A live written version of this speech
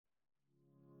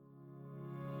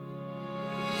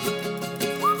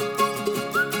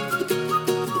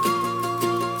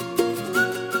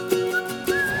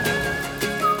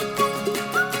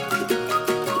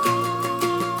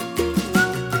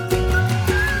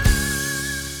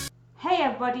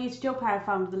everybody, it's Joe Parrott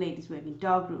from the Ladies Working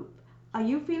Dog Group. Are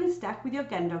you feeling stuck with your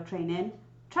gun dog training?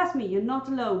 Trust me, you're not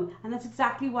alone, and that's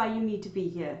exactly why you need to be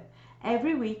here.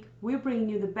 Every week, we're bringing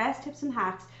you the best tips and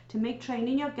hacks to make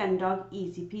training your gun dog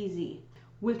easy peasy.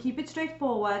 We'll keep it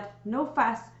straightforward, no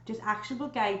fuss, just actionable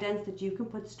guidance that you can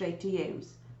put straight to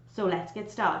use. So let's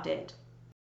get started.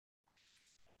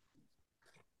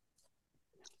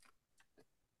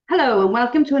 Hello and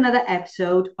welcome to another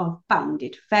episode of Found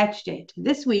It, Fetched It.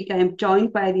 This week I am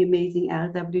joined by the amazing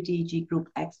LWDG group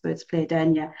experts Claire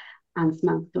Denya and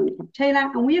Samantha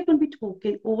Taylor, and we are going to be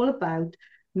talking all about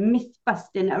myth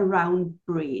busting around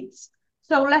breeds.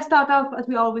 So let's start off as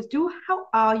we always do. How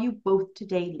are you both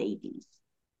today, ladies?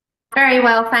 Very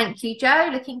well, thank you,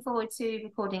 Joe. Looking forward to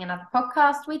recording another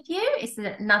podcast with you. It's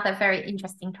another very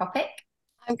interesting topic.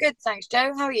 I'm good, thanks,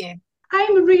 Joe. How are you?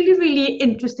 I'm really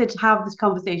interested to have this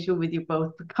conversation with you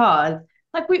both because,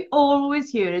 like, we always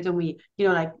hear it,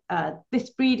 and this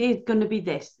breed is going to be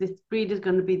this breed is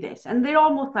going to be this, and they're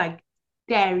almost like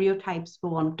stereotypes, for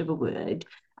want of a word.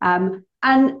 And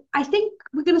I think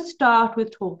we're going to start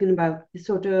with talking about the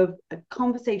sort of a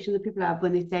conversation that people have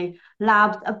when they say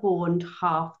labs are born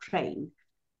half trained.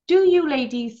 Do you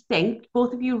ladies think,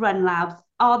 both of you run labs,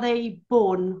 are they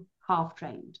born half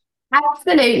trained?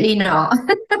 Absolutely not.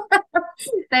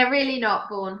 They're really not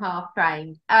born half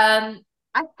trained. I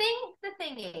think the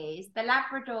thing is, the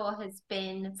Labrador has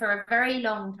been, for a very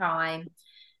long time,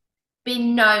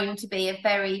 been known to be a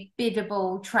very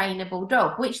biddable, trainable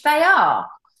dog, which they are.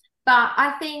 But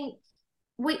I think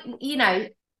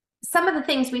some of the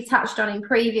things we touched on in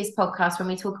previous podcasts when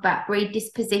we talk about breed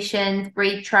dispositions,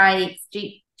 breed traits,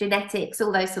 genetics,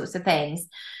 all those sorts of things.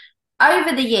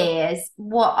 Over the years,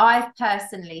 what I've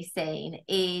personally seen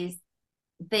is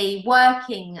the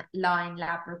working line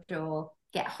Labrador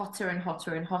get hotter and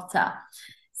hotter and hotter.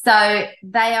 So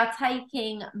they are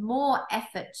taking more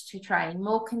effort to train,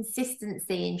 more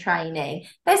consistency in training.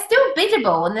 They're still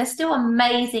biddable and they're still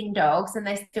amazing dogs and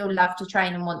they still love to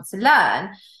train and want to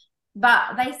learn.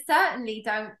 But they certainly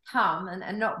don't come and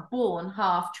are not born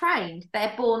half trained.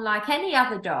 They're born like any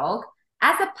other dog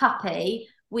as a puppy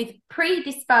with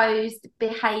predisposed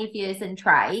behaviours and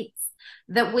traits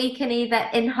that we can either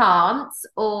enhance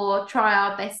or try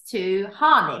our best to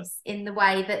harness in the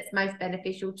way that's most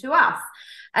beneficial to us.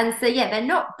 And so, yeah, they're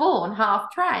not born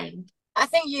half trained. I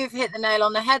think you've hit the nail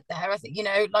on the head there. I think,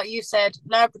 like you said,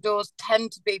 Labradors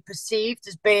tend to be perceived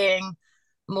as being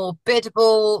more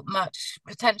biddable, much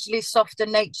potentially softer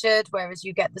natured, whereas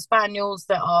you get the Spaniels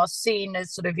that are seen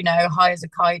as sort of, high as a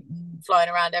kite and flying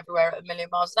around everywhere at a million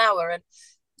miles an hour. And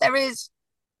there is,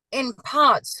 in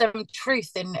part, some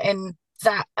truth in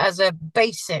that as a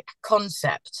basic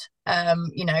concept.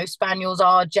 Spaniels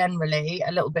are generally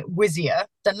a little bit whizzier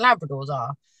than Labradors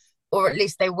are, or at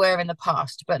least they were in the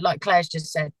past. But like Claire's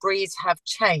just said, breeds have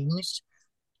changed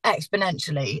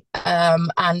exponentially, and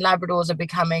Labradors are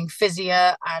becoming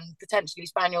fizzier, and potentially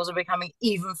Spaniels are becoming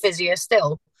even fizzier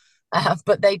still.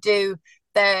 But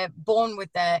they're born with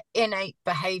their innate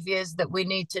behaviors that we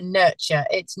need to nurture.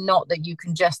 It's not that you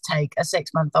can just take a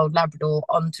 6-month-old Labrador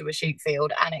onto a sheep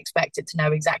field and expect it to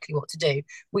know exactly what to do.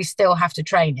 We still have to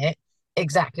train it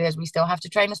exactly as we still have to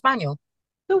train a Spaniel.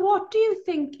 So what do you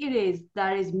think it is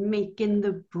that is making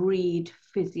the breed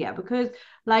fizzier? Because,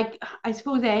 like, I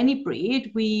suppose any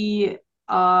breed, we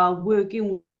are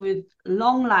working with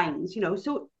long lines,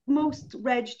 so most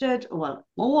registered, well,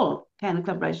 all Kennel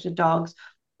Club registered dogs,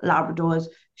 Labradors,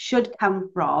 should come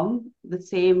from the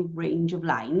same range of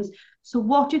lines. So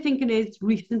what do you think it is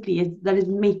recently that is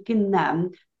making them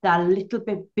that little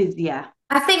bit busier?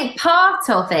 I think part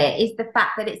of it is the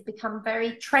fact that it's become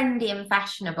very trendy and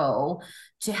fashionable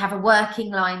to have a working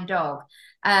line dog.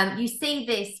 You see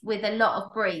this with a lot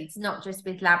of breeds, not just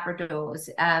with Labradors.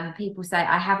 People say,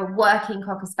 I have a working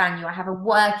Cocker Spaniel, I have a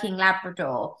working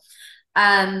Labrador.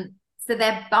 So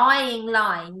they're buying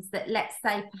lines that, let's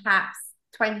say, perhaps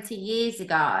 20 years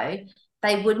ago,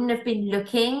 they wouldn't have been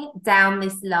looking down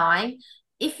this line.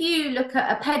 If you look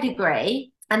at a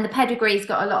pedigree and the pedigree's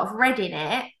got a lot of red in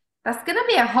it, that's going to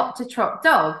be a hot to trot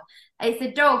dog. It's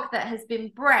a dog that has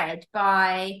been bred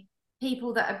by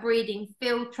people that are breeding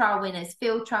field trial winners,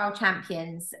 field trial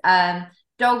champions,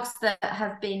 dogs that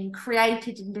have been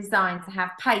created and designed to have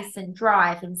pace and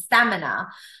drive and stamina,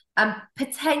 and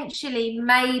potentially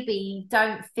maybe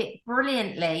don't fit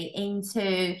brilliantly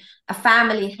into a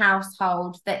family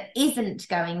household that isn't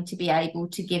going to be able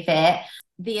to give it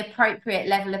the appropriate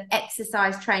level of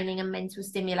exercise training and mental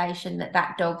stimulation that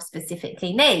that dog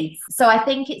specifically needs. So I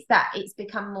think it's that it's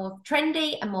become more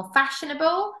trendy and more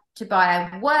fashionable to buy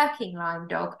a working line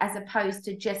dog as opposed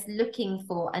to just looking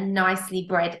for a nicely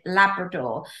bred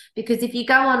Labrador. Because if you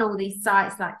go on all these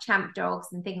sites like Champ Dogs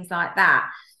and things like that,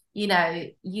 you know,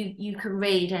 you can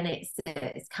read, and it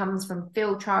comes from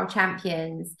field trial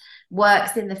champions,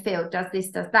 works in the field, does this,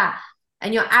 does that.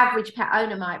 And your average pet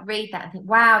owner might read that and think,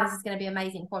 wow, this is going to be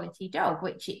amazing quality dog,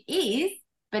 which it is,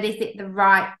 but is it the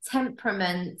right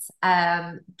temperament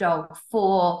dog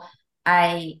for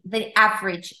the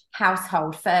average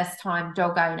household, first time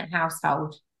dog owner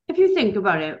household? If you think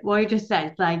about it, what you just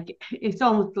said, like it's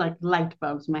almost like light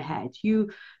bulbs in my head. You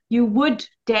would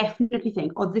definitely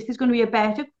think, oh, this is going to be a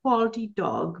better quality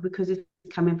dog because it's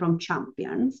coming from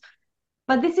champions.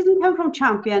 But this isn't coming from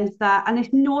champions that, and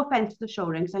it's no offense to the show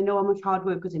ring, because I know how much hard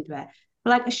work goes into it.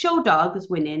 But like a show dog that's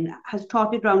winning has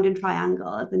trotted around in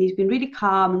triangles, and he's been really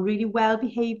calm and really well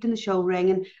behaved in the show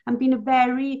ring, and been a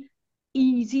very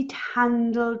easy to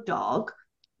handle dog.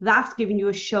 That's giving you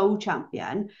a show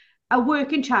champion. A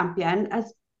working champion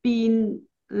has been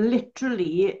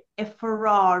literally a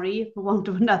Ferrari, for want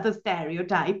of another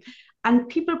stereotype. And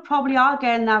people probably are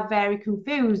getting that very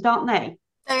confused, aren't they?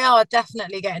 They are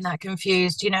definitely getting that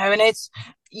confused, and it's,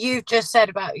 you've just said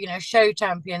about, show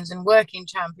champions and working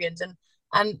champions,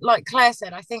 and like Claire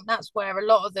said, I think that's where a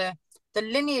lot of the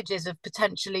lineages have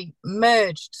potentially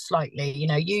merged slightly.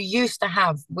 You used to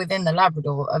have within the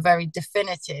Labrador a very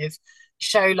definitive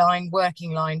show line,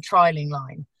 working line, trialing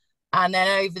line. And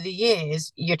then over the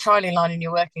years, your trialing line and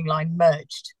your working line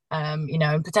merged, and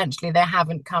potentially they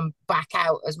haven't come back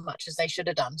out as much as they should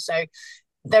have done. So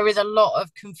there is a lot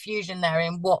of confusion there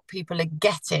in what people are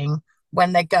getting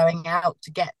when they're going out to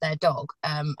get their dog.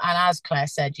 And as Claire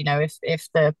said, if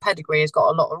the pedigree has got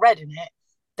a lot of red in it,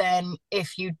 then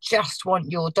if you just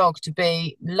want your dog to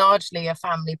be largely a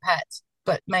family pet,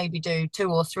 but maybe do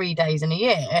 2 or 3 days in a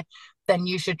year, then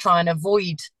you should try and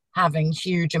avoid having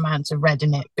huge amounts of red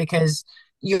in it, because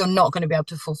you're not going to be able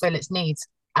to fulfill its needs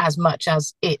as much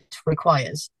as it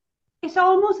requires. It's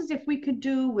almost as if we could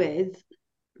do with,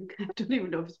 I don't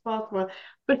even know if it's possible,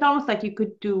 but it's almost like you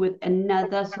could do with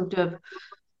another sort of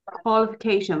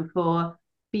qualification for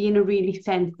being a really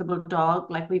sensible dog.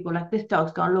 Like we go, like, this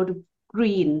dog's got a load of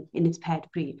green in its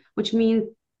pedigree, which means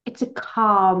it's a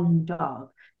calm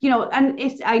dog.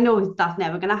 And I know that's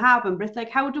never going to happen, but it's like,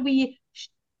 how do we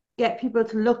get people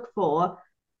to look for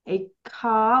a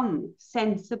calm,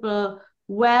 sensible,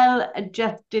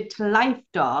 well-adjusted to life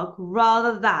dog,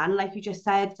 rather than, like you just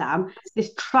said, Sam,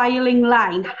 this trialing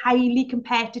line, highly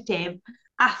competitive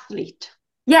athlete?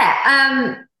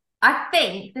 Yeah, I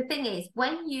think the thing is,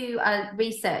 when you are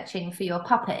researching for your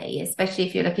puppy, especially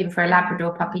if you're looking for a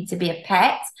Labrador puppy to be a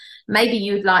pet, maybe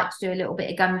you'd like to do a little bit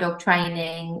of gun dog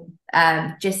training,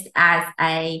 just as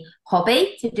a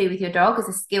hobby to do with your dog, as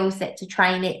a skill set to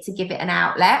train it, to give it an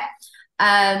outlet.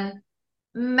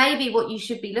 Maybe what you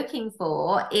should be looking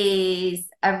for is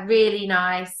a really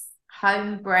nice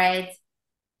homebred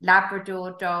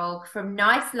Labrador dog from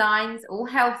nice lines, all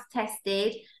health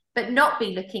tested, but not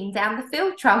be looking down the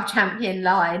field trial champion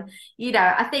line.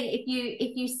 I think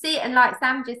if you see it, and like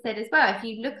Sam just said as well, if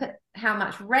you look at how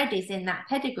much red is in that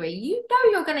pedigree,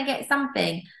 you're going to get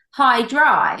something high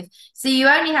drive. So you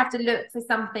only have to look for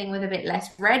something with a bit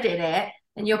less red in it,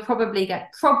 and you'll probably,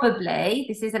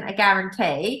 this isn't a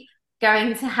guarantee,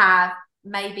 going to have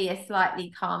maybe a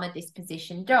slightly calmer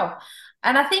disposition dog.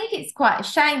 And I think it's quite a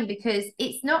shame, because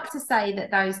it's not to say that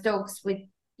those dogs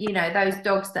those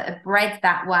dogs that are bred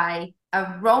that way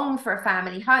are wrong for a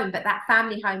family home, but that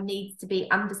family home needs to be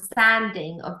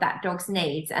understanding of that dog's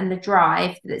needs and the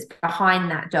drive that's behind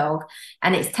that dog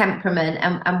and its temperament,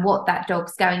 and what that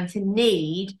dog's going to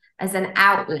need as an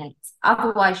outlet.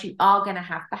 Otherwise, you are going to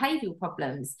have behavioural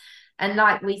problems. And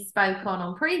like we spoke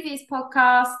on previous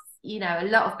podcasts, a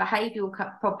lot of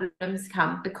behavioural problems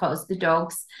come because the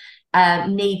dog's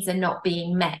needs are not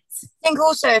being met. I think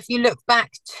also, if you look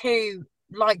back to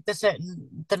like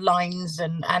the lines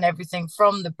and everything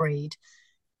from the breed,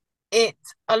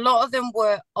 a lot of them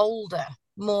were older,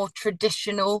 more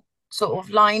traditional sort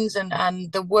of lines,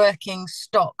 and the working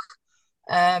stock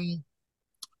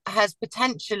has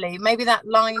potentially, maybe that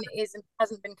line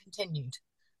hasn't been continued,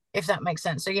 if that makes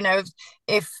sense. So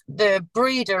if the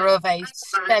breeder of a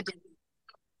steady,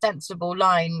 sensible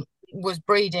line was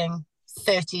breeding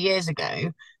 30 years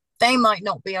ago, they might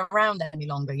not be around any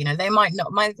longer. They might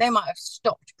have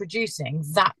stopped producing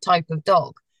that type of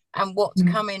dog. And what's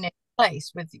coming in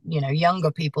place with, younger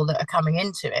people that are coming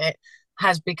into it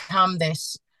has become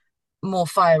this more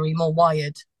fiery, more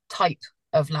wired type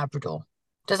of Labrador.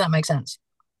 Does that make sense?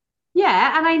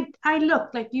 Yeah, and I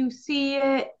look, like, you see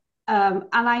it, and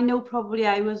I know probably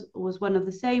I was one of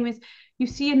the same, is you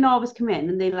see a novice come in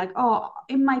and they're like, oh,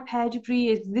 in my pedigree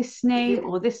is this name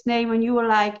or this name, and you were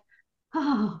like,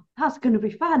 oh, that's going to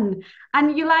be fun.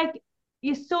 And you like,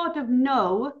 you sort of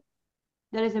know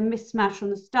there is a mismatch from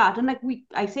the start. And like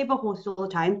I say about horses all the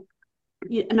time,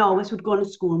 a novice would go on a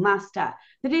schoolmaster.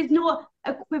 There is no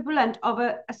equivalent of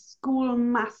a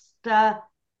schoolmaster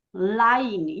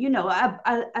line, you know,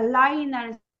 a line that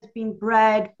has been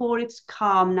bred for its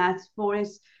calmness, for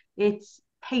its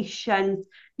patience.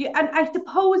 And I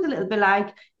suppose a little bit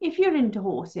like if you're into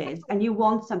horses and you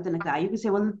want something like that, you can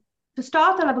say, well, to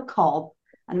start, I'll have a cob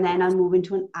and then I'll move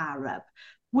into an Arab.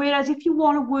 Whereas if you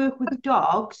want to work with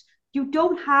dogs, you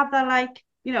don't have that, like,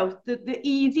 you know, the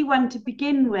easy one to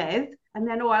begin with. And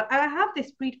then, oh, I'll have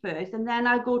this breed first, and then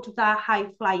I'll go to that high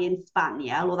flying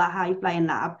spaniel or that high flying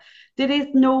lab. There is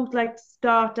no like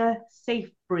starter safe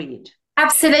breed.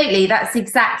 Absolutely, that's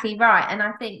exactly right. And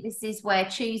I think this is where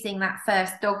choosing that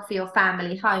first dog for your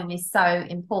family home is so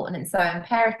important and so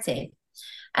imperative.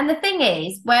 And the thing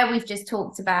is, where we've just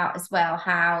talked about as well,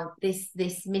 how this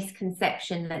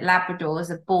misconception that Labradors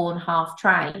are born half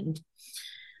trained,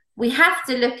 we have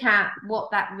to look at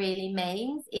what that really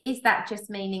means. Is that just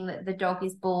meaning that the dog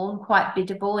is born quite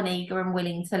biddable and eager and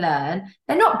willing to learn?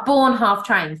 They're not born half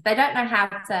trained. They don't know how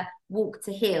to walk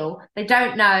to heel. They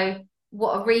don't know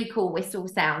what a recall whistle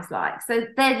sounds like. So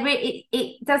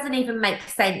it doesn't even make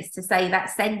sense to say that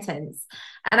sentence.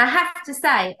 And I have to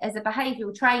say, as a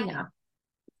behavioural trainer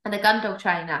and a gun dog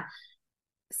trainer,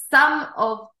 some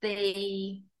of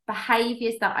the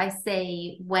behaviours that I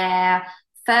see where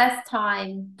first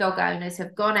time dog owners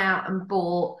have gone out and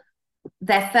bought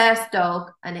their first dog,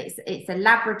 and it's a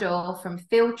Labrador from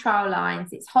field trial lines,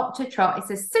 it's hot to trot, it's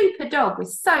a super dog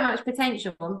with so much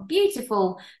potential and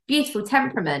beautiful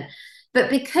temperament,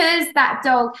 but because that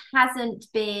dog hasn't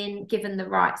been given the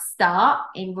right start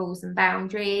in rules and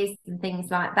boundaries and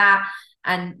things like that,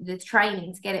 and the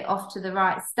training to get it off to the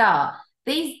right start,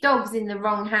 these dogs in the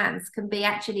wrong hands can be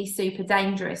actually super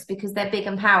dangerous because they're big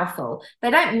and powerful.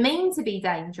 They don't mean to be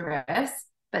dangerous,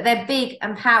 but they're big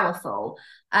and powerful.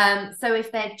 So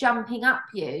if they're jumping up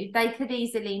you, they could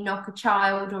easily knock a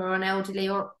child or an elderly,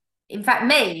 or in fact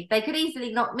me, they could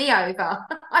easily knock me over.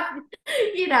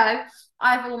 You know,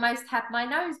 I've almost had my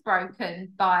nose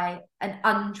broken by an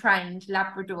untrained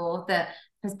Labrador that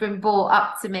has been brought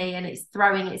up to me and it's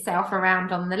throwing itself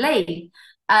around on the lead.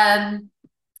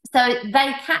 So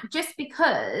they can't, just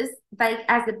because they,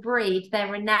 as a breed,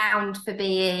 they're renowned for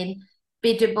being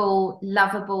biddable,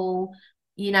 lovable,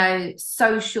 you know,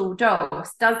 social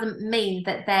dogs, doesn't mean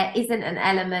that there isn't an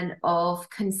element of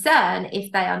concern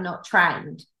if they are not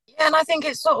trained. Yeah, and I think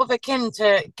it's sort of akin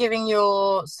to giving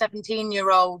your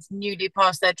 17-year-old newly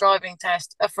passed their driving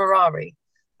test a Ferrari.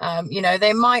 You know,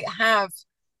 they might have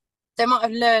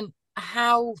learned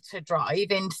how to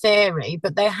drive in theory,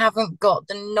 but they haven't got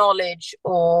the knowledge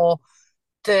or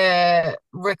the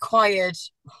required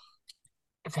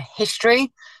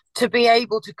history to be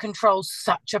able to control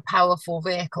such a powerful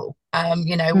vehicle,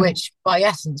 you know, which by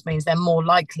essence means they're more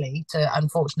likely to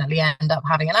unfortunately end up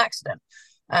having an accident.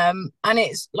 And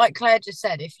it's like Claire just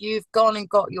said, if you've gone and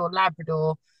got your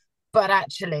Labrador, but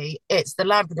actually it's the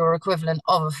Labrador equivalent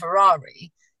of a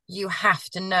Ferrari, you have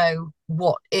to know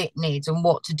what it needs and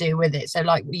what to do with it. So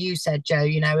like you said, Joe,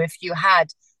 you know, if you had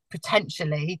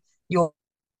potentially your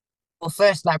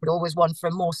first Labrador was one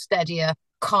from more steadier,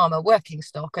 calmer working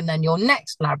stock, and then your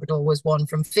next Labrador was one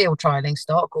from field trialing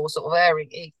stock or sort of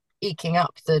eking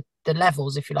up the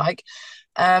levels, if you like,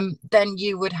 then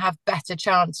you would have better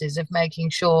chances of making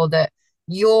sure that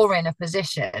you're in a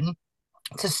position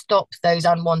to stop those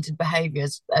unwanted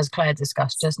behaviours, as Claire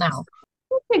discussed just now.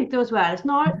 I think though as well, it's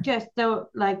not just the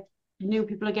like new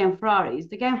people are getting Ferraris,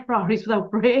 they're getting Ferraris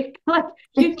without brake. Like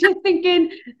you're just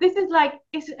thinking this is like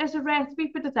it's a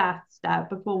recipe for disaster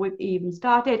before we've even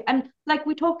started. And like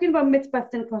we're talking about myth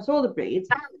busting across all the breeds,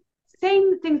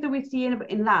 same things that we see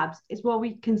in labs is what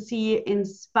we can see in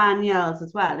spaniels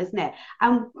as well, isn't it?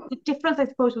 And the difference, I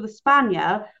suppose, with the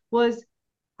spaniel was,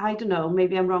 I don't know,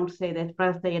 maybe I'm wrong to say this, but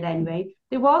I'll say it anyway.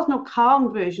 There was no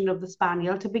calm version of the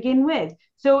spaniel to begin with.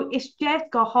 So it's just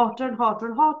got hotter and hotter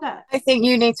and hotter. I think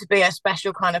you need to be a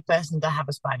special kind of person to have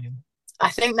a spaniel. I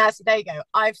think there you go.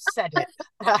 I've said it.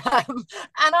 And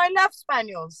I love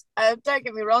spaniels. Don't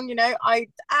get me wrong, you know, I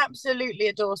absolutely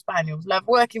adore spaniels. Love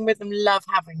working with them, love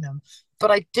having them. But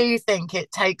I do think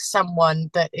it takes someone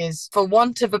that is, for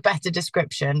want of a better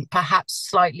description, perhaps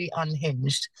slightly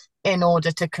unhinged in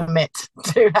order to commit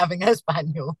to having a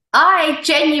spaniel. I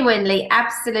genuinely,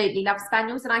 absolutely love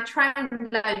spaniels, and I train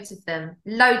loads of them.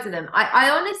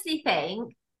 I honestly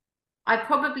think I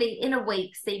probably in a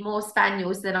week see more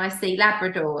spaniels than I see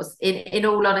Labradors. In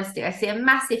all honesty, I see a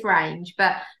massive range,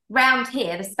 but round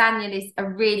here the spaniel is a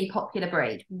really popular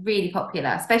breed, really popular,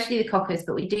 especially the cockers,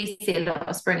 but we do see a lot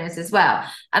of springers as well.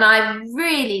 And I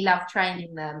really love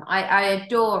training them. I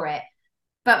adore it.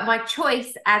 But my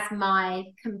choice as my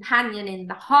companion in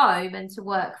the home and to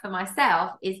work for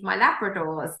myself is my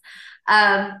Labradors.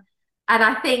 And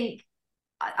I think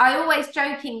I always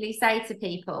jokingly say to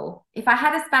people, if I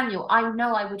had a spaniel, I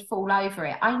know I would fall over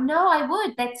it. I know I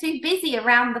would. They're too busy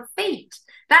around the feet.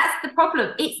 That's the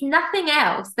problem. It's nothing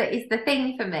else that is the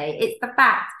thing for me. It's the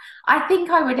fact I think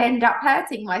I would end up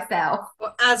hurting myself.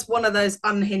 Well, as one of those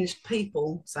unhinged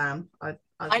people, Sam,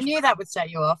 I knew that would set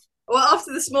you off. Well,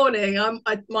 after this morning,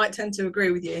 I might tend to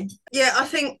agree with you. Yeah, I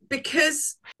think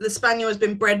because the spaniel has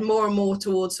been bred more and more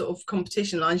towards sort of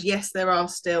competition lines, yes, there are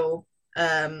still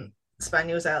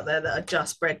spaniels out there that are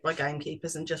just bred by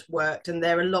gamekeepers and just worked, and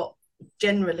they're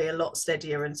generally a lot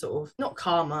steadier and sort of not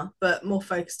calmer, but more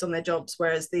focused on their jobs.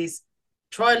 Whereas these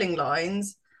trialing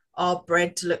lines are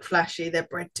bred to look flashy, they're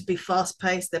bred to be fast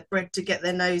paced, they're bred to get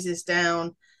their noses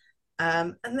down,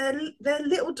 and they're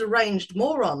little deranged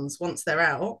morons once they're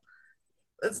out.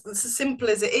 It's as simple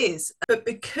as it is. But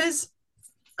because,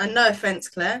 and no offense,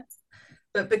 Claire,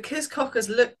 but because cockers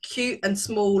look cute and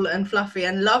small and fluffy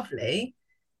and lovely,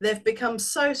 they've become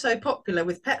so popular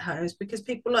with pet homes because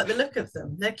people like the look of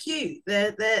them. They're cute.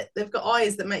 They've got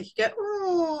eyes that make you go,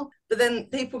 oh. But then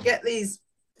people get these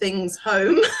things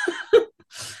home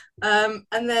and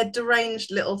they're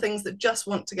deranged little things that just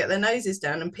want to get their noses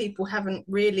down, and people haven't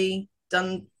really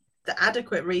done the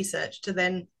adequate research to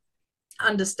then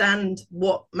understand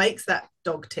what makes that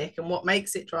dog tick and what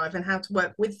makes it drive and how to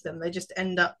work with them. They just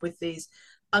end up with these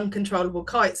uncontrollable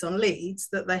kites on leads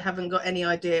that they haven't got any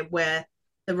idea where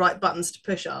the right buttons to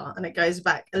push are. And it goes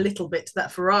back a little bit to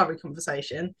that Ferrari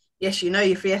conversation. Yes, you know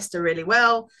your Fiesta really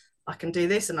well, I can do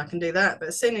this and I can do that, but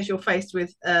as soon as you're faced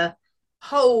with a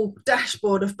whole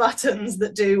dashboard of buttons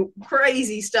that do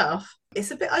crazy stuff, it's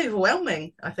a bit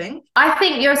overwhelming, I think. I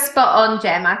think you're spot on,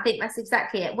 Jem. I think that's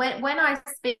exactly it. When I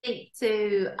speak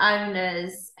to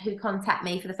owners who contact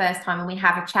me for the first time and we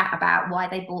have a chat about why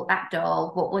they bought that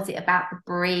dog, what was it about the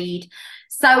breed,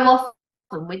 so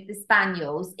often with the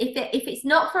spaniels, if it's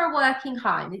not for a working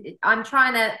home, I'm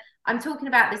talking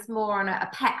about this more on a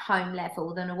pet home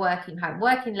level than a working home.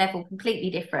 Working level, completely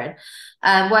different.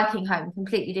 Working home,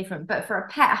 completely different. But for a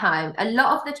pet home, a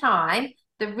lot of the time,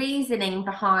 the reasoning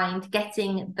behind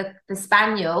getting the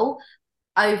spaniel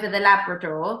over the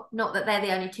Labrador, not that they're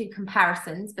the only two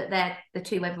comparisons, but they're the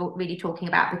two we're really talking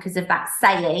about because of that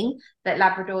saying that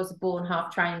Labradors are born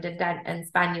half trained and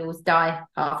spaniels die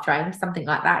half trained, something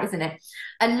like that, isn't it?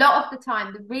 A lot of the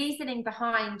time, the reasoning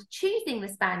behind choosing the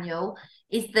spaniel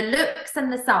is the looks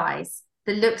and the size.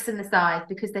 The looks and the size,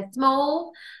 because they're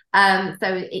small, so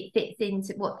it fits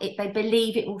into they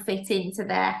believe it will fit into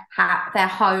their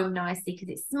home nicely because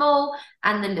it's small,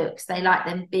 and the looks, they like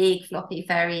them big floppy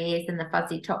furry ears and the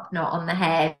fuzzy top knot on the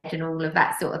head and all of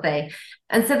that sort of thing.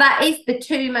 And so that is the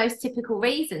two most typical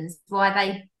reasons why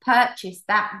they purchase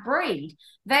that breed.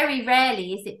 Very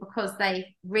rarely is it because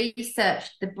they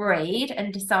researched the breed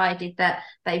and decided that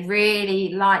they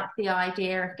really like the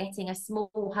idea of getting a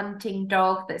small hunting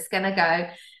dog that's going to go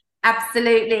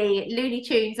absolutely Looney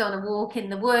Tunes on a walk in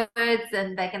the woods,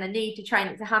 and they're going to need to train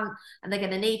it to hunt, and they're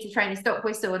going to need to train a stop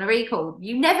whistle and a recall.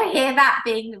 You never hear that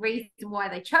being the reason why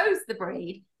they chose the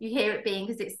breed. You hear it being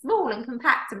because it's small and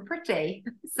compact and pretty.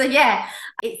 So yeah,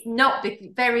 it's not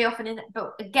very often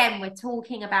but again, we're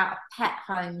talking about a pet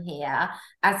home here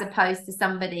as opposed to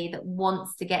somebody that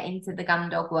wants to get into the gun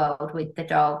dog world with the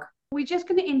dog. We're just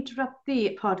going to interrupt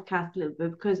the podcast a little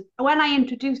bit because when I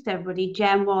introduced everybody,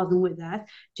 Jem wasn't with us.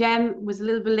 Jem was a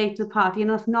little bit late to the party,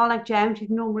 and it's not like Jem. She's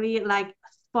normally like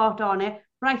spot on it.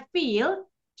 But I feel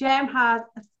Jem has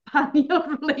a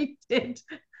spaniel-related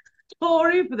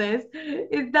story for this.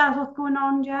 Is that what's going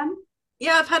on, Jem?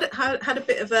 Yeah, I've had a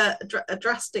bit of a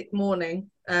drastic morning.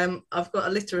 I've got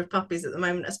a litter of puppies at the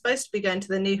moment. They're supposed to be going to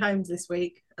their new homes this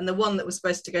week, and the one that was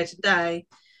supposed to go today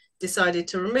decided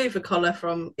to remove a collar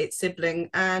from its sibling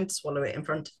and swallow it in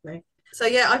front of me. So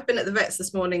yeah, I've been at the vet's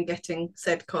this morning getting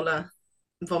said collar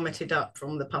vomited up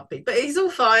from the puppy, but he's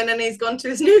all fine and he's gone to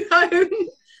his new home.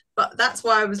 But that's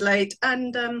why I was late,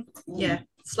 and yeah,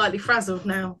 slightly frazzled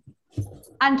now.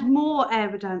 And more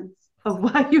evidence of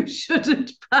why you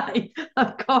shouldn't buy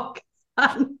a cocker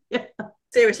spaniel.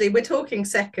 Seriously, we're talking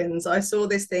seconds. I saw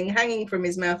this thing hanging from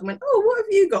his mouth and went, oh, what have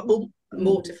you got? Well,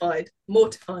 mortified.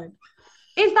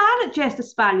 Is that just a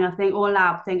spaniel thing or a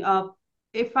lab thing?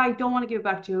 If I don't want to give it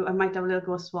back to you, I might have a little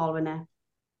go swallowing it.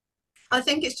 I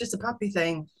think it's just a puppy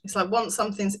thing. It's like once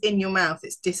something's in your mouth,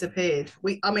 it's disappeared.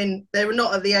 I mean, they're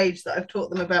not at the age that I've taught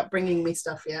them about bringing me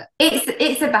stuff yet.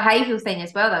 It's a behavioural thing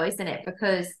as well, though, isn't it?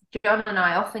 Because John and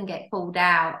I often get called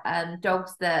out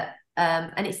dogs that,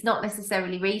 and it's not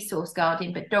necessarily resource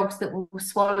guarding, but dogs that will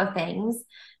swallow things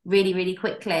really, really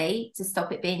quickly to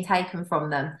stop it being taken from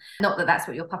them. Not that that's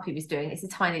what your puppy was doing. It's a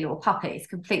tiny little puppy. It's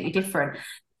completely different.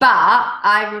 But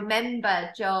I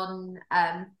remember John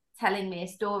telling me a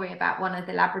story about one of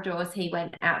the Labradors he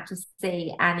went out to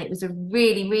see, and it was a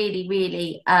really, really,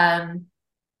 really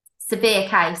severe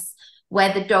case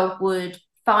where the dog would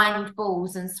find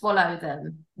balls and swallow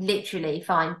them, literally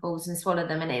find balls and swallow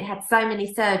them. And it had so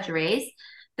many surgeries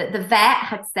that the vet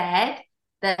had said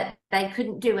that they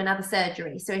couldn't do another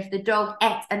surgery. So if the dog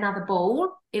ate another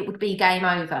ball, it would be game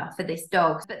over for this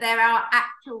dog. But there are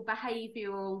actual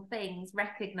behavioural things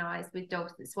recognised with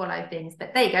dogs that swallow things.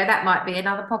 But there you go. That might be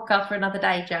another podcast for another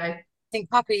day, Joe. I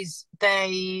think puppies,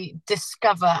 they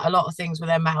discover a lot of things with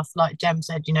their mouth. Like Jem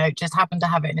said, just happened to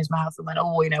have it in his mouth and went,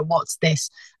 oh, what's this?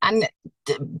 And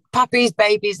puppies,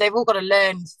 babies, they've all got to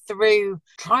learn through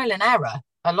trial and error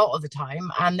a lot of the time,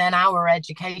 and then our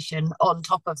education on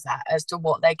top of that as to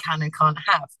what they can and can't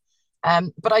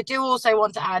have. But I do also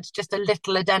want to add just a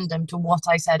little addendum to what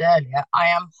I said earlier. I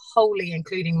am wholly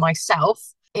including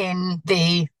myself in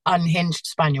the unhinged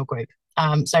spaniel group.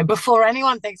 So before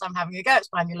anyone thinks I'm having a go at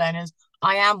spaniel owners,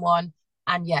 I am one,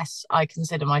 and yes, I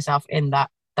consider myself in that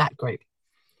group.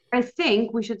 I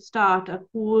think we should start a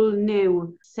whole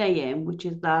new saying, which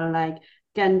is that like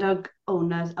gun dog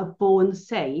owners are born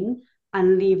sane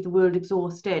and leave the world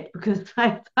exhausted, because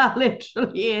like that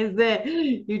literally is it.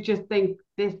 You just think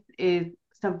this is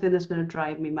something that's going to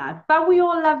drive me mad, but we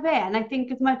all love it. And I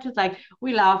think as much as like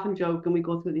we laugh and joke and we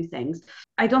go through these things,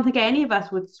 I don't think any of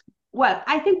us would. Well,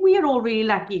 I think we are all really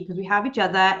lucky because we have each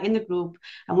other in the group,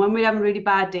 and when we're having really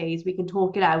bad days, we can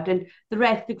talk it out, and the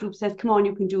rest of the group says, come on,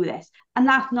 you can do this. And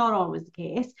that's not always the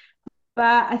case.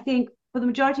 But I think for the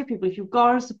majority of people, if you've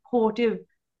got a supportive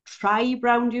tribe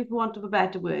around you, for want of a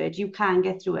better word, you can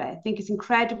get through it. I think it's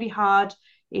incredibly hard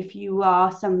if you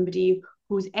are somebody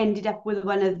who's ended up with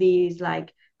one of these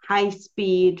like high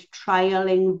speed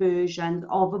trialing versions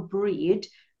of a breed,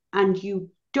 and you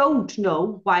don't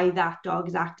know why that dog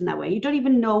is acting that way. You don't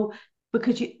even know,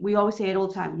 because we always say it all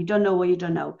the time, you don't know what you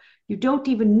don't know. You don't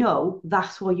even know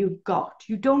that's what you've got.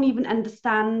 You don't even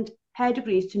understand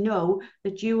pedigrees to know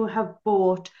that you have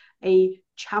bought a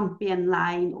champion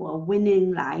line or a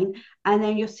winning line, and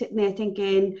then you're sitting there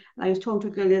thinking, I was talking to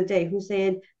a girl the other day who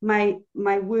said my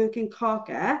working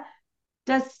cocker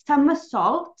does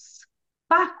somersaults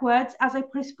backwards as I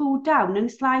put his food down, and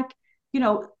it's like,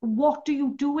 what do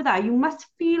you do with that? You must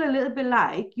feel a little bit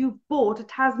like you've bought a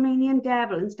Tasmanian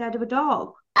devil instead of a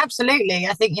dog. Absolutely.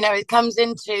 I think it comes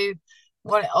into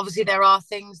what, obviously there are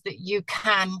things that you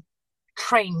can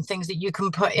train, things that you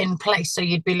can put in place. So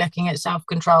you'd be looking at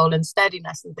self-control and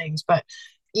steadiness and things. But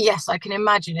yes, I can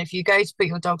imagine if you go to put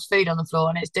your dog's food on the floor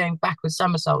and it's doing backward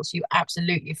somersaults, you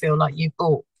absolutely feel like you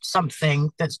bought something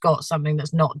that's got something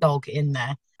that's not dog in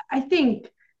there. I think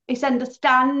it's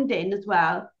understanding as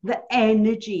well the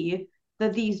energy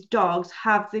that these dogs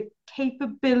have, the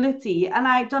capability, and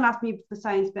I don't ask me for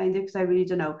science behind it because I really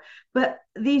don't know, but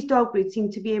these dog breeds seem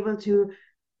to be able to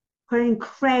put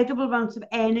incredible amounts of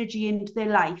energy into their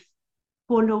life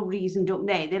for no reason, don't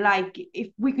they? They're like, if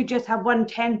we could just have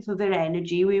 1/10 of their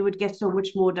energy, we would get so much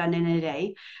more done in a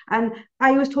day. And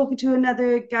I was talking to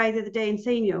another guy the other day and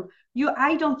saying,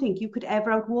 I don't think you could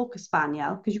ever outwalk a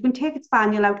spaniel, because you can take a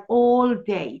spaniel out all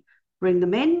day, bring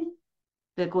them in,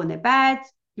 they'll go in their beds,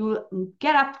 you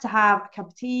get up to have a cup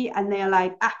of tea, and they're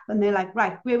like, and they're like,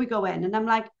 right, where we going? And I'm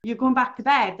like, you're going back to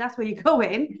bed, that's where you're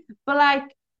going. But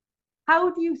like,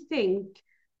 how do you think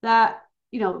that,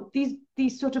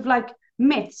 these sort of like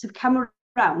myths have come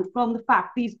around from the fact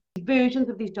these versions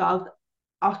of these dogs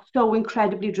are so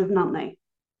incredibly driven, aren't they?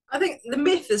 I think the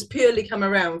myth has purely come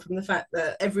around from the fact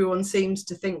that everyone seems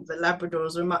to think that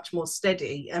Labradors are much more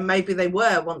steady, and maybe they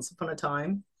were once upon a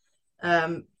time.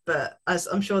 But as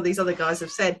I'm sure these other guys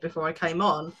have said before I came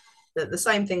on, that the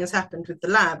same thing has happened with the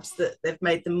Labs, that they've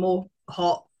made them more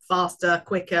hot, faster,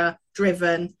 quicker,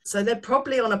 driven. So they're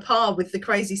probably on a par with the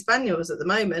crazy Spaniels at the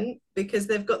moment, because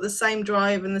they've got the same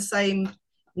drive and the same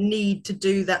need to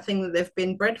do that thing that they've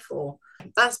been bred for.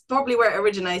 That's probably where it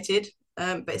originated,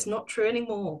 but it's not true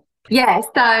anymore. Yeah,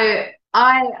 so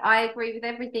I agree with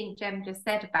everything Jem just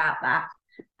said about that.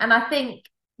 And I think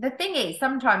the thing is,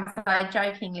 sometimes I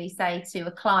jokingly say to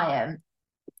a client,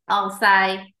 I'll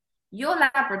say, your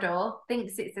Labrador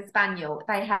thinks it's a Spaniel.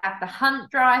 They have the hunt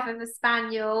drive of a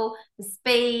Spaniel, the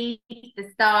speed, the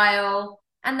style,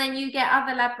 And then you get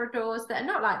other Labradors that are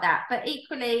not like that. But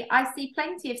equally, I see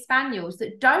plenty of Spaniels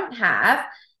that don't have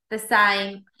the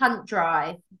same hunt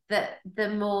drive, that the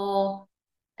more,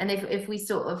 and if we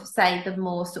sort of say the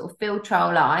more sort of field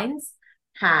trial lines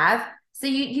have. So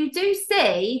you do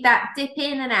see that dip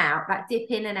in and out, that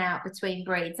dip in and out between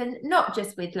breeds, and not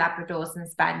just with Labradors and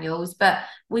Spaniels, but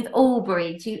with all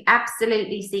breeds, you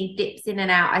absolutely see dips in and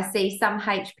out. I see some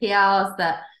HPRs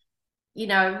that, you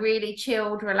know, really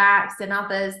chilled, relaxed, and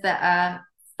others that are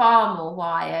far more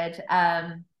wired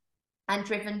and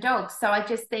driven dogs. So I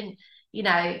just think, you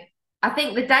know, I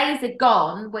think the days are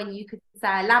gone when you could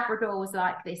say a Labrador was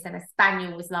like this and a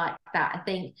Spaniel was like that. I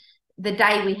think the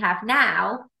day we have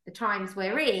now, the times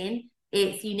we're in,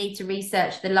 it's you need to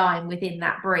research the line within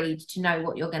that breed to know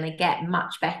what you're going to get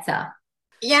much better.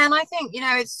 Yeah, and I think, you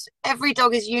know, it's every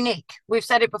dog is unique. We've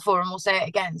said it before and we'll say it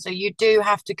again. So you do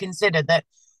have to consider that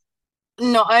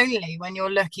not only when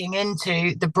you're looking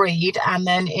into the breed and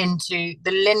then into the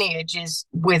lineages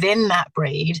within that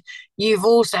breed, you've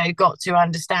also got to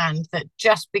understand that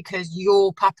just because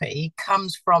your puppy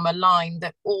comes from a line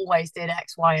that always did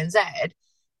X, Y, and Z,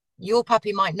 your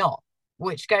puppy might not,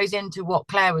 which goes into what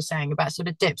Claire was saying about sort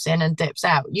of dips in and dips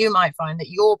out. You might find that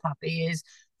your puppy is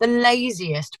the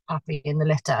laziest puppy in the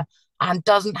litter and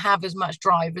doesn't have as much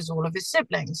drive as all of his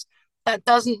siblings. That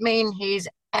doesn't mean he's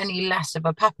any less of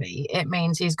a puppy. It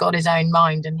means he's got his own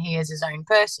mind and he is his own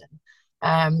person.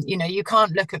 You know, you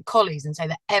can't look at collies and say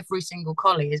that every single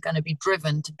collie is going to be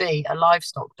driven to be a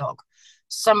livestock dog.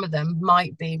 Some of them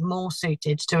might be more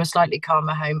suited to a slightly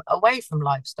calmer home away from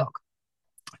livestock.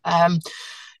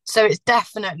 So it's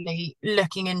definitely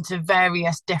looking into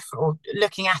various different, or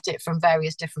looking at it from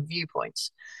various different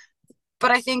viewpoints.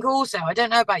 But I think also, I don't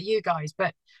know about you guys,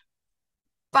 but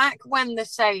back when the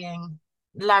saying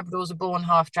Labradors are born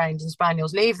half trained and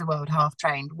Spaniels leave the world half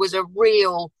trained was a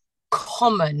real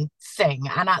common thing,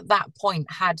 and at that point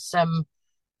had some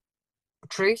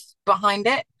truth behind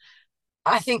it.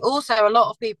 I think also a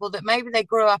lot of people that maybe they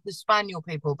grew up as Spaniel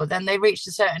people, but then they reached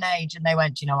a certain age and they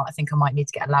went, you know what, I think I might need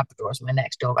to get a Labrador as my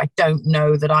next dog. I don't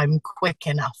know that I'm quick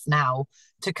enough now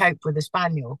to cope with a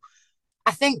Spaniel.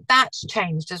 I think that's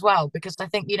changed as well, because I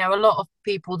think, you know, a lot of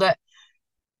people that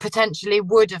potentially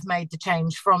would have made the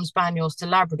change from Spaniels to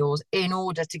Labradors in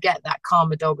order to get that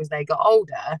calmer dog as they got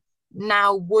older,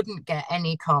 now wouldn't get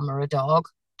any calmer a dog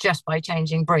just by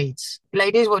changing breeds.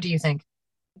 Ladies, what do you think?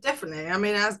 Definitely. I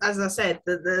mean, as I said,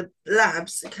 the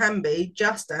labs can be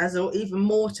just as or even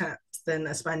more tapped than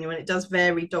a spaniel, and it does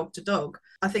vary dog to dog.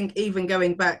 I think even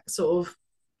going back sort of,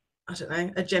 I don't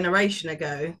know, a generation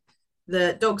ago,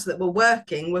 the dogs that were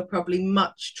working were probably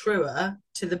much truer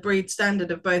to the breed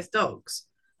standard of both dogs.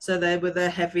 So they were the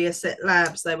heavier set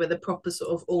labs, they were the proper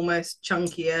sort of almost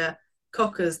chunkier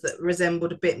cockers that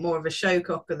resembled a bit more of a show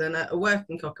cocker than a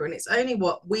working cocker. And it's only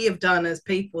what we have done as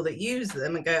people that use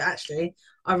them and go, actually,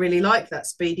 I really like that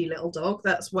speedy little dog.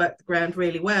 That's worked the ground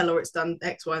really well, or it's done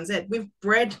X, Y, and Z. We've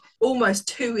bred almost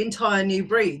two entire new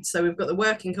breeds. So we've got the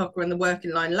working cocker and the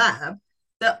working line lab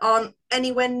that aren't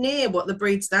anywhere near what the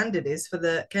breed standard is for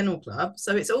the kennel club.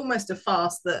 So it's almost a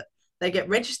farce that they get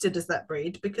registered as that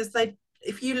breed, because they,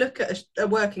 if you look at a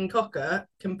working cocker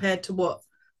compared to what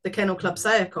the kennel club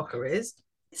say a cocker is,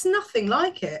 it's nothing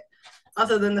like it,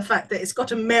 other than the fact that it's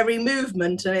got a merry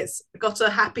movement and it's got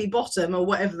a happy bottom, or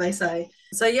whatever they say.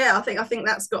 So yeah, I think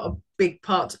that's got a big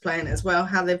part to play in it as well,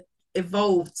 how they've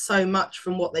evolved so much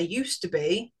from what they used to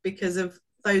be because of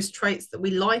those traits that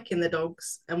we like in the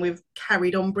dogs, and we've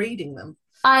carried on breeding them.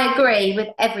 I agree with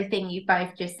everything you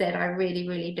both just said. I really,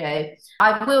 really do.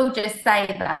 I will just say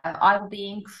that I will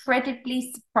be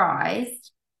incredibly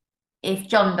surprised if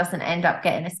John doesn't end up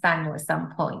getting a spaniel at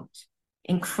some point.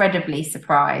 Incredibly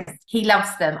surprised. He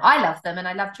loves them. I love them and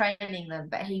I love training them,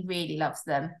 but he really loves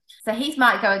them. So he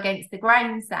might go against the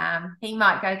grain, Sam. He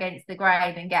might go against the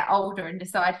grain and get older and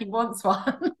decide he wants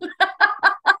one.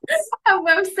 And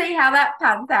we'll see how that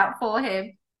pans out for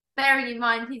him. Bearing in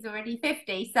mind he's already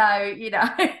 50, so you know,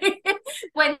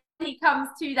 when he comes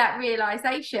to that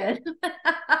realization,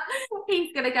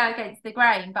 he's going to go against the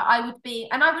grain. But I would be,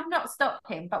 and I would not stop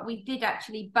him, but we did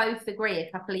actually both agree a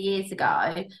couple of years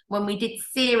ago when we did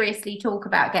seriously talk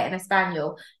about getting a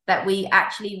spaniel that we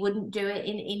actually wouldn't do it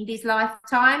in Indy's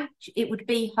lifetime. It would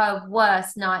be her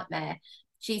worst nightmare.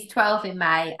 She's 12 in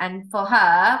May, and for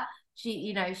her,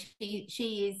 she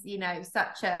is, you know,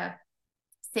 such a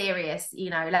serious, you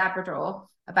know, Labrador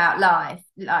about life.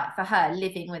 Like for her,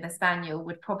 living with a spaniel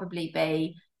would probably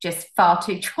be just far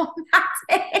too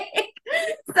traumatic.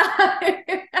 So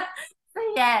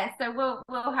Yeah, so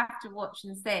we'll have to watch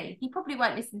and see. He probably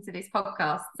won't listen to this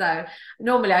podcast. So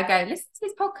normally I go, listen to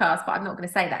this podcast, but I'm not going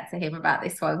to say that to him about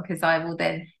this one because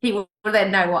he will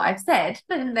then know what I've said,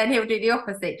 and then he'll do the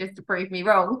opposite just to prove me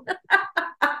wrong.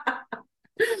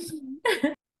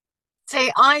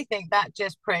 See, I think that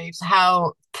just proves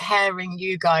how caring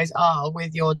you guys are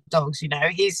with your dogs. You know,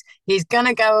 he's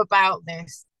gonna go about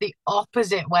this the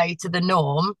opposite way to the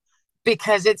norm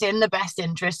because it's in the best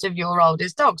interest of your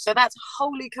oldest dog. So that's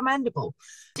wholly commendable.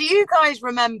 Do you guys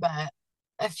remember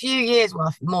a few years,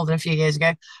 well, more than a few years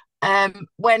ago,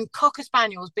 when Cocker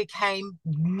Spaniels became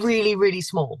really, really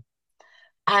small?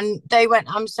 And they went,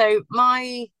 so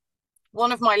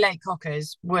one of my late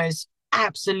cockers was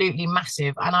absolutely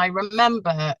massive. And I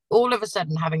remember all of a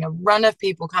sudden having a run of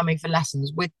people coming for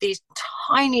lessons with these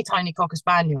tiny, tiny cocker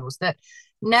spaniels that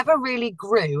never really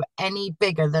grew any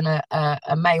bigger than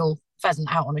a male pheasant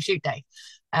out on a shoot day.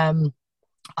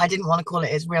 I didn't want to call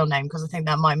it its real name because I think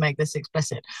that might make this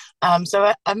explicit.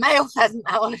 So a male pheasant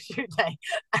out on a shoot day.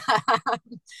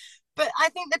 But I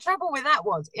think the trouble with that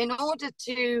was, in order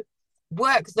to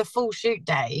work the full shoot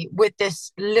day with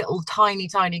this little tiny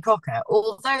cocker,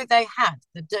 although they had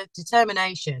the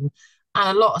determination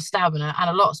and a lot of stamina and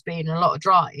a lot of speed and a lot of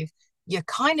drive, you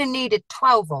kind of needed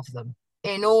 12 of them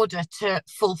in order to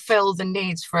fulfill the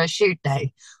needs for a shoot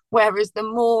day. Whereas the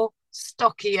more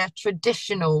stockier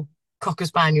traditional cocker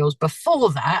spaniels before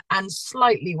that, and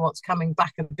slightly what's coming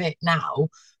back a bit now,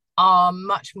 are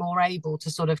much more able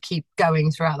to sort of keep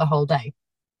going throughout the whole day.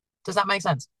 Does that make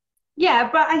sense? Yeah,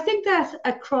 but I think that's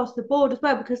across the board as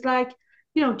well, because like,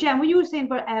 you know, Jen, when you were saying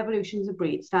about evolutions of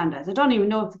breed standards, I don't even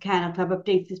know if the Kennel Club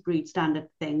updates this breed standard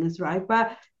things, right?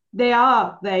 But they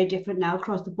are very different now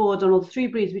across the board on all the three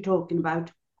breeds we're talking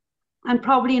about. And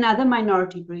probably in other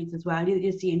minority breeds as well,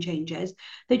 you're seeing changes.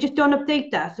 They just don't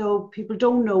update that, so people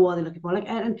don't know what they're looking for. Like,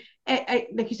 and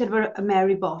like you said about a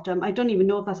Mary Bottom, I don't even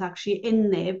know if that's actually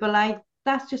in there, but like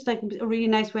that's just like a really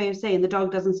nice way of saying the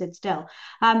dog doesn't sit still.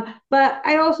 But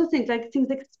I also think like things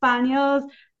like spaniels.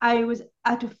 I was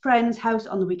at a friend's house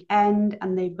on the weekend,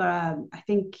 and they've got I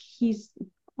think he's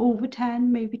over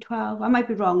 10, maybe 12. I might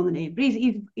be wrong on the name, but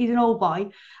he's an old boy,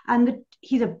 and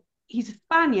he's a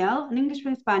spaniel, an English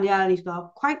spaniel, and he's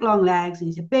got quite long legs, and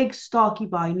he's a big, stocky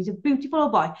boy, and he's a beautiful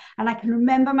boy. And I can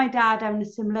remember my dad having a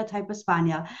similar type of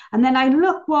spaniel. And then I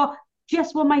look what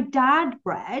my dad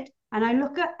bred, and I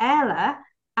look at Ella,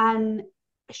 and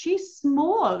she's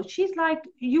small. She's like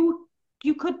you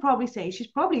could probably say she's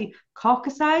probably cocker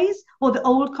size or the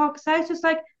old cocker size. So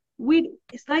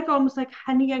it's like almost like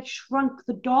Honey, I Shrunk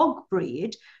the Dog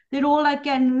breed. They're all like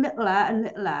getting littler and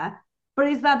littler. But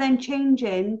is that then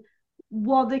changing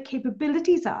what their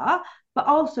capabilities are, but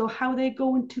also how they're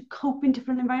going to cope in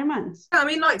different environments? I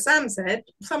mean, like Sam said,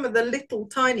 some of the little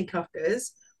tiny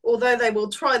cockers, although they will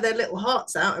try their little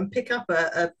hearts out and pick up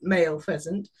a male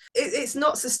pheasant, it's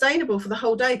not sustainable for the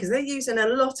whole day because they're using a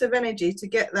lot of energy to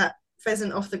get that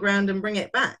pheasant off the ground and bring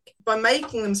it back. By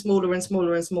making them smaller and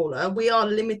smaller and smaller, we are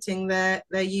limiting their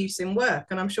use in work.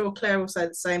 And I'm sure Claire will say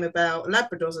the same about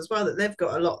Labradors as well, that they've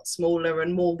got a lot smaller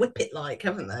and more whippet-like,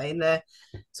 haven't they, in their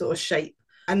sort of shape.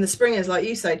 And the Springers, like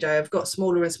you say, Jo, have got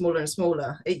smaller and smaller and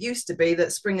smaller. It used to be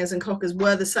that Springers and Cockers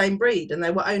were the same breed and they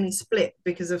were only split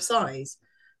because of size.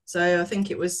 So I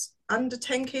think it was under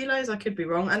 10 kilos, I could be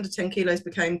wrong, under 10 kilos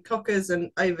became Cockers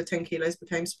and over 10 kilos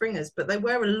became Springers, but they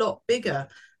were a lot bigger,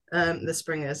 the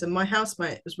Springers. And my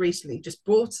housemate was recently just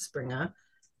bought a Springer,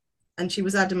 and she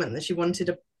was adamant that she wanted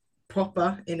a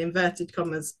proper, in inverted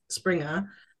commas, Springer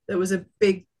that was a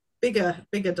bigger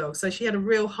dog. So she had a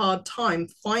real hard time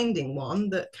finding one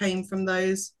that came from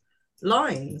those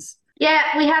lines.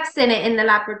 Yeah, we have seen it in the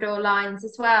Labrador lines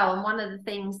as well. And one of the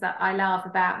things that I love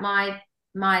about my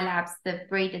labs, the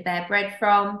breed that they're bred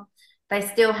from, they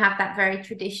still have that very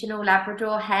traditional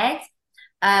Labrador head.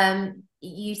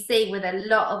 You see with a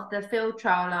lot of the field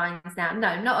trial lines now,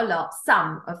 no, not a lot,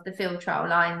 some of the field trial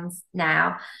lines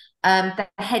now, the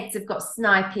heads have got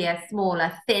snipier,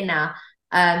 smaller, thinner,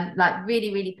 like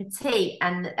really, really petite.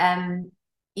 And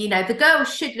you know, the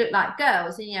girls should look like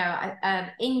girls. And, you know,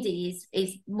 Indy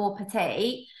is more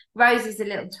petite. Rose is a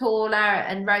little taller,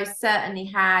 and Rose certainly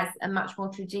has a much more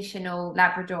traditional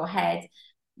Labrador head,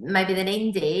 maybe than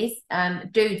Indy's.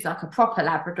 Dude's like a proper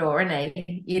Labrador, isn't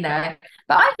he? You know,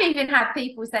 but I've even had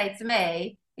people say to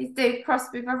me, "This dude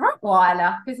crossed with a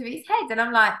Rottweiler because of his head," and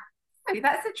I'm like, "Oh,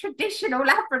 that's a traditional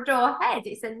Labrador head.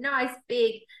 It's a nice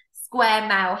big square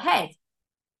male head."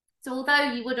 So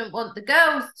although you wouldn't want the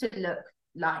girls to look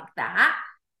like that,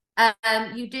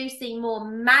 you do see more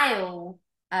male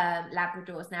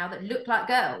Labradors now that look like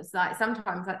girls. Like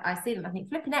sometimes I see them, I think,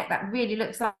 flipping heck, that really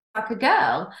looks like a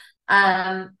girl.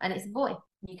 And it's a boy.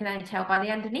 You can only tell by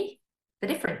the underneath the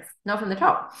difference, not from the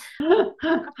top.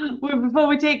 Well, before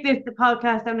we take the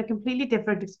podcast down a completely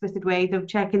different, explicit ways of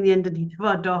checking the underneath of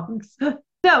our dogs.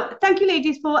 So, thank you,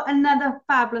 ladies, for another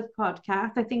fabulous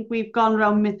podcast. I think we've gone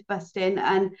around myth busting,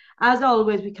 and as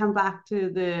always, we come back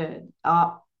to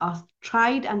our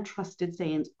tried and trusted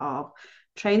sayings of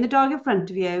train the dog in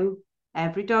front of you.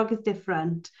 Every dog is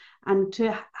different, and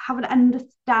to have an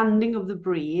understanding of the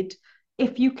breed,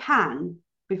 if you can,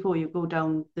 before you go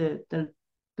down the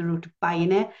route of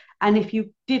buying it. And if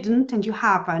you didn't and you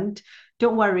haven't,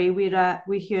 don't worry,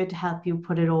 we're here to help you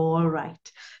put it all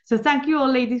right. So thank you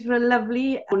all, ladies, for a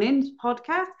lovely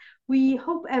podcast. We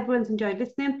hope everyone's enjoyed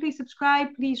listening. Please subscribe,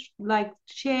 please like,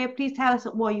 share, please tell us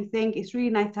what you think. It's really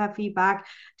nice to have feedback.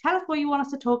 Tell us what you want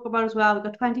us to talk about as well. We've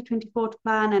got 2024 to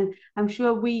plan, and I'm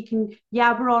sure we can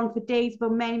yabber on for days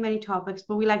about many, many topics,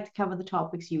 but we like to cover the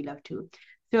topics you love too.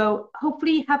 So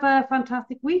hopefully have a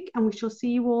fantastic week, and we shall see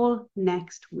you all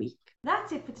next week.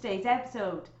 That's it for today's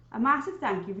episode. A massive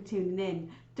thank you for tuning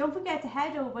in. Don't forget to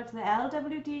head over to the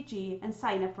LWDG and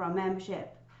sign up for our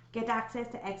membership. Get access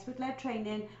to expert-led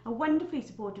training, a wonderfully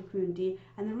supportive community,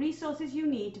 and the resources you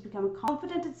need to become a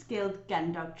confident and skilled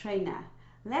gun dog trainer.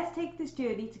 Let's take this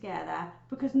journey together,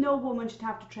 because no woman should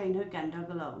have to train her gun dog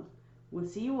alone. We'll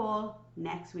see you all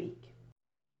next week.